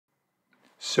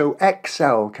So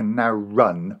Excel can now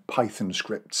run Python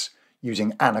scripts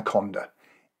using Anaconda.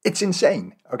 It's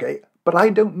insane, okay? But I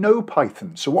don't know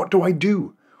Python, so what do I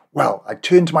do? Well, I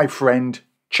turn to my friend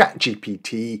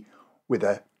ChatGPT with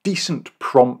a decent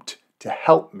prompt to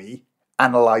help me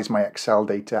analyze my Excel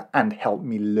data and help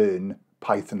me learn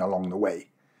Python along the way.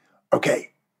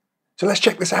 Okay, so let's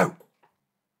check this out.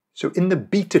 So in the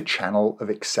beta channel of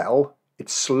Excel,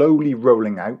 it's slowly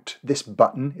rolling out. This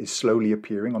button is slowly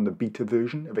appearing on the beta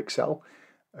version of Excel.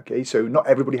 Okay, so not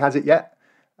everybody has it yet,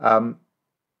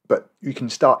 but you can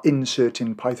start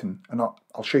inserting Python, and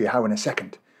I'll show you how in a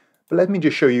second. But let me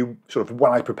just show you sort of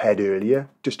what I prepared earlier,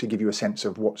 just to give you a sense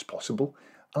of what's possible.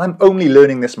 And I'm only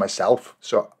learning this myself,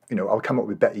 so I'll come up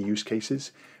with better use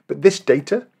cases. But this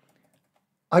data,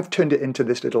 I've turned it into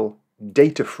this little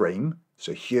data frame.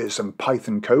 So here's some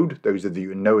Python code. Those of you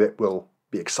who know it will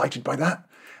be excited by that.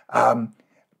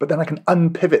 But then I can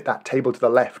unpivot that table to the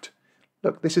left.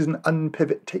 Look, this is an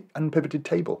unpivoted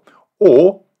table.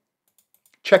 Or,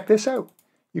 check this out.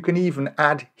 You can even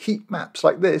add heat maps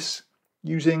like this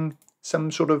using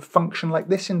some sort of function like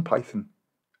this in Python.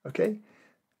 Okay?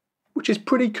 Which is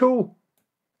pretty cool.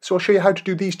 So I'll show you how to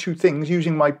do these two things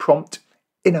using my prompt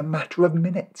in a matter of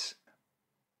minutes.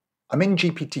 I'm in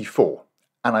GPT4.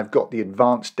 And I've got the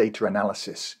advanced data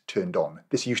analysis turned on.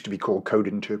 This used to be called Code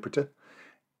Interpreter.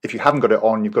 If you haven't got it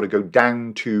on, you've got to go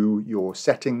down to your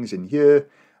settings in here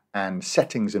and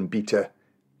settings and beta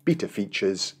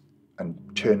features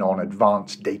and turn on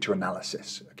advanced data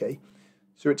analysis. Okay,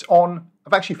 so it's on.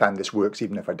 I've actually found this works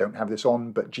even if I don't have this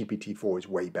on, but GPT-4 is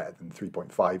way better than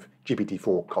 3.5.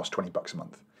 GPT-4 costs $20 a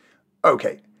month.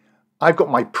 Okay, I've got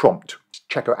my prompt.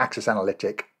 Check out Access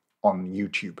Analytic on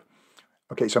YouTube.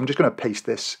 Okay, so I'm just going to paste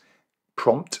this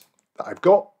prompt that I've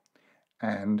got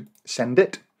and send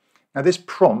it. Now this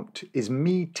prompt is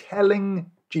me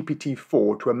telling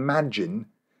GPT-4 to imagine,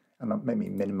 and let me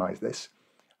minimize this.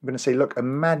 I'm going to say, look,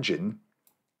 imagine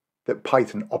that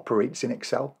Python operates in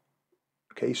Excel.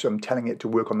 Okay, so I'm telling it to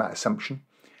work on that assumption.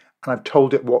 And I've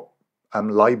told it what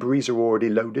libraries are already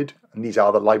loaded. And these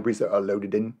are the libraries that are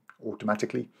loaded in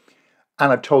automatically.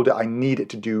 And I've told it I need it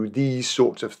to do these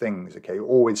sorts of things, okay?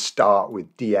 Always start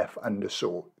with df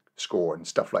underscore and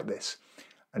stuff like this.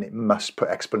 And it must put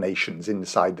explanations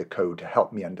inside the code to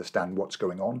help me understand what's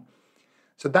going on.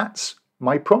 So that's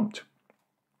my prompt.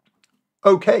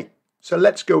 Okay, so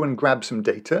let's go and grab some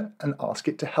data and ask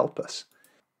it to help us.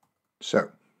 So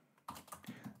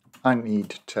I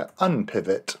need to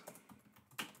unpivot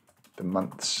the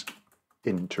months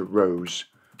into rows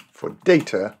for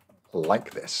data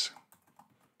like this.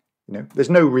 There's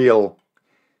no real,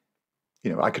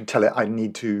 I could tell it I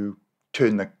need to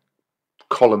turn the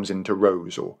columns into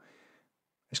rows, or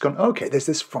it's gone, okay, there's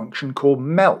this function called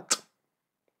melt.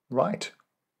 Right.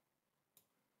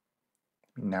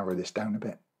 Let me narrow this down a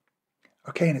bit.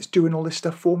 Okay, and it's doing all this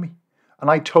stuff for me. And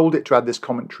I told it to add this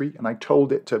commentary, and I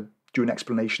told it to do an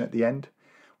explanation at the end.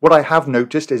 What I have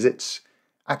noticed is it's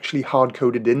actually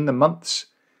hard-coded in the months,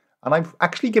 and I've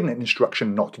actually given it an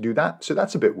instruction not to do that, so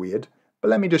that's a bit weird. But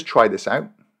let me just try this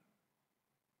out.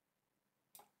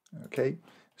 Okay,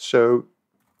 so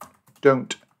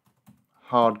don't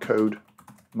hard code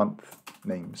month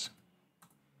names.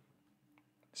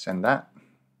 Send that.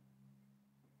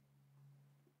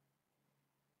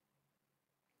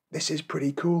 This is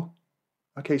pretty cool.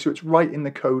 Okay, so it's right in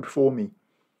the code for me.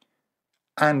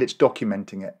 And it's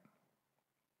documenting it.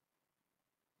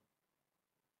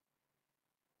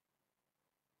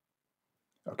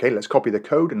 Okay, let's copy the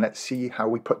code and let's see how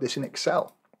we put this in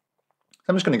Excel.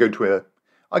 I'm just going to go to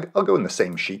I'll go in the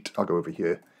same sheet. I'll go over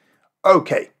here.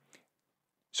 Okay,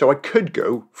 so I could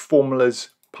go formulas,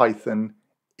 Python,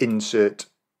 insert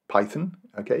Python.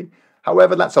 Okay,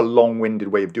 however, that's a long-winded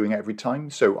way of doing it every time.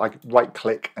 So I could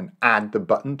right-click and add the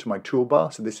button to my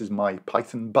toolbar. So this is my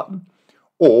Python button,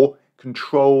 or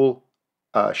Control,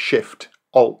 Shift,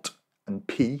 Alt, and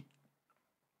P.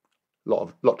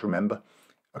 Lot to remember.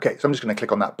 Okay, so I'm just going to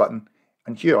click on that button,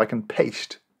 and here I can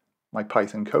paste my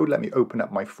Python code. Let me open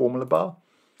up my formula bar,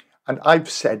 and I've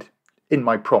said in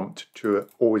my prompt to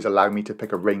always allow me to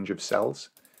pick a range of cells.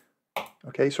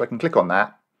 Okay, so I can click on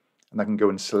that, and I can go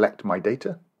and select my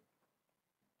data.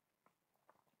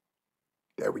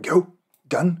 There we go,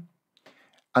 done.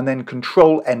 And then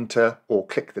Control Enter or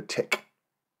click the tick,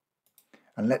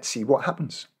 and let's see what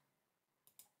happens.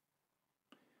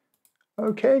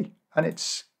 Okay, and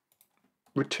it's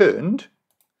returned,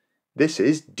 this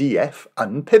is df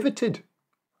unpivoted.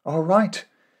 All right,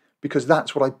 because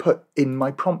that's what I put in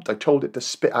my prompt. I told it to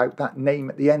spit out that name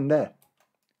at the end there.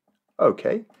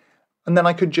 Okay, and then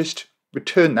I could just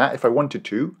return that if I wanted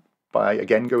to by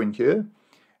again going here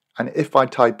And if I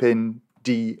type in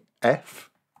df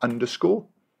underscore,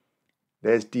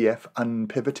 there's df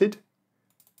unpivoted.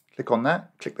 Click on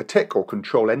that, click the tick or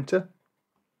control enter,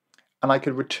 and I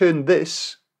could return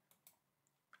this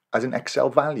as an Excel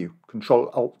value. Control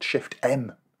Alt Shift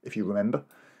M, if you remember.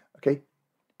 Okay,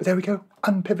 but there we go,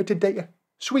 unpivoted data.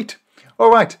 Sweet.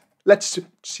 All right, let's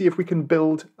see if we can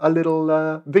build a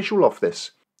little visual of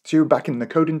this. So you're back in the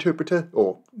code interpreter,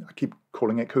 or I keep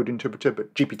calling it code interpreter,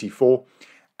 but GPT4,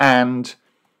 and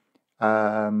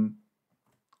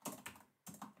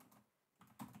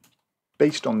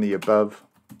based on the above,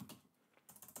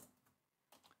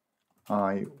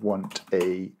 I want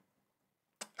a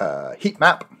heat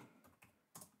map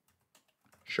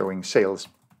showing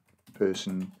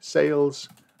salesperson sales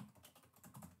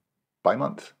by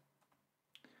month.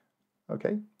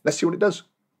 Okay, let's see what it does.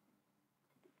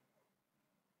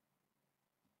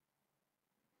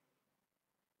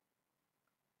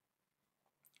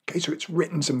 Okay, so it's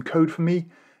written some code for me.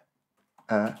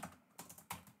 I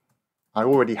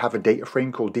already have a data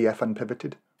frame called df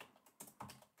unpivoted.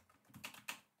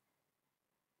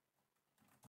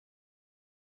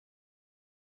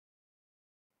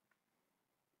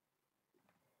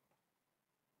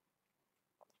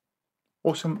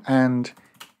 Awesome, and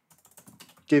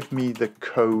give me the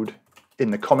code in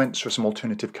the comments for some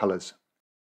alternative colors.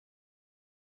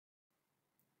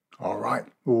 All right,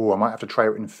 oh, I might have to try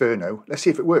out Inferno. Let's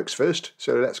see if it works first.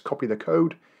 So let's copy the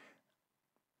code.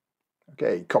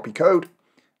 Okay, copy code.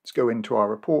 Let's go into our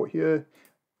report here.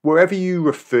 Wherever you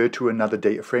refer to another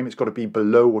data frame, it's got to be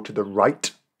below or to the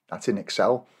right. That's in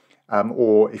Excel.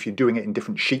 Or if you're doing it in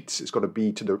different sheets, it's got to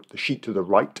be to the sheet to the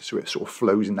right, so it sort of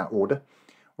flows in that order.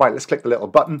 Right, let's click the little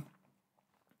button.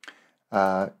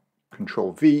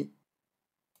 Control V.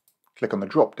 Click on the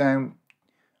drop down.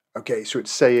 Okay, so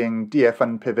it's saying df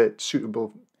unpivot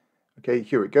suitable. Okay,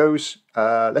 here it goes.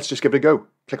 Let's just give it a go.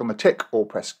 Click on the tick or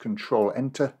press Control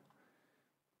Enter.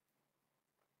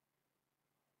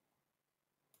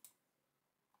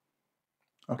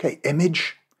 Okay,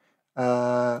 image.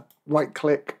 Right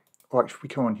click. Or actually, if we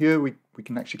come on here, we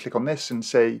can actually click on this and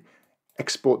say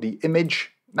export the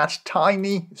image. That's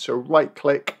tiny, so right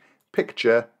click,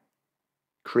 picture,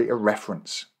 create a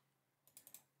reference.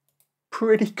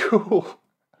 Pretty cool.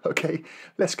 Okay,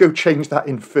 let's go change that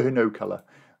Inferno color.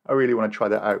 I really want to try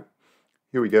that out.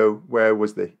 Here we go. Where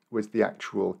was the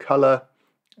actual color?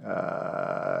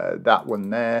 That one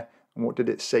there. And what did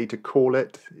it say to call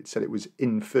it? It said it was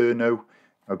Inferno.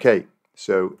 Okay,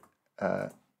 so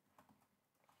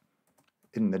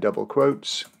in the double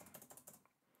quotes,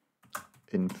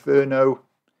 Inferno,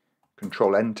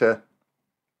 Control Enter.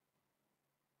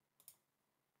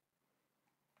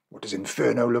 What does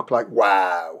Inferno look like?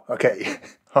 Wow. Okay.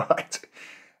 All right.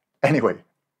 Anyway,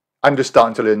 I'm just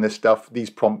starting to learn this stuff. These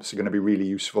prompts are going to be really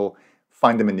useful.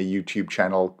 Find them in the YouTube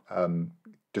channel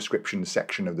description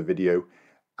section of the video,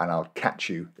 and I'll catch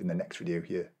you in the next video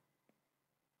here.